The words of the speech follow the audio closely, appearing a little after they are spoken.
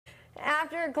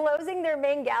After closing their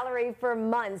main gallery for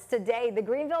months, today the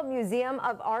Greenville Museum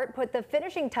of Art put the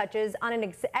finishing touches on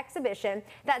an exhibition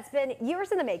that's been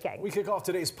years in the making. We kick off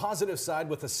today's positive side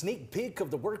with a sneak peek of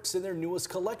the works in their newest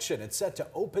collection. It's set to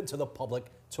open to the public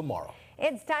tomorrow.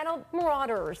 It's titled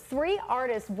Marauders. 3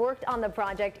 artists worked on the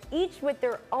project, each with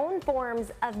their own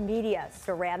forms of media: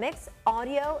 ceramics,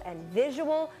 audio and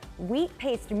visual, wheat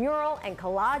paste mural and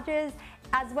collages,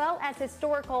 as well as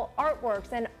historical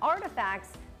artworks and artifacts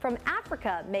from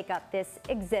Africa make up this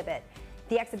exhibit.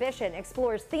 The exhibition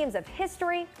explores themes of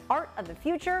history, art of the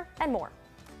future, and more.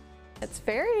 It's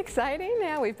very exciting.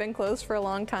 Yeah, we've been closed for a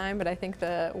long time, but I think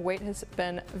the wait has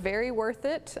been very worth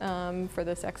it for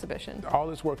this exhibition. All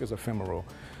this work is ephemeral,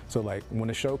 so like when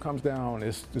the show comes down,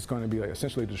 it's going to be like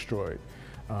essentially destroyed.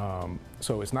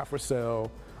 So it's not for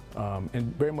sale,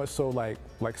 and very much so like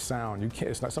sound. You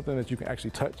can't. It's not something that you can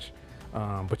actually touch,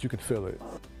 but you can feel it.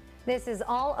 This is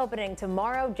all opening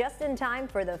tomorrow, just in time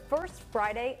for the first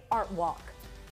Friday Art Walk.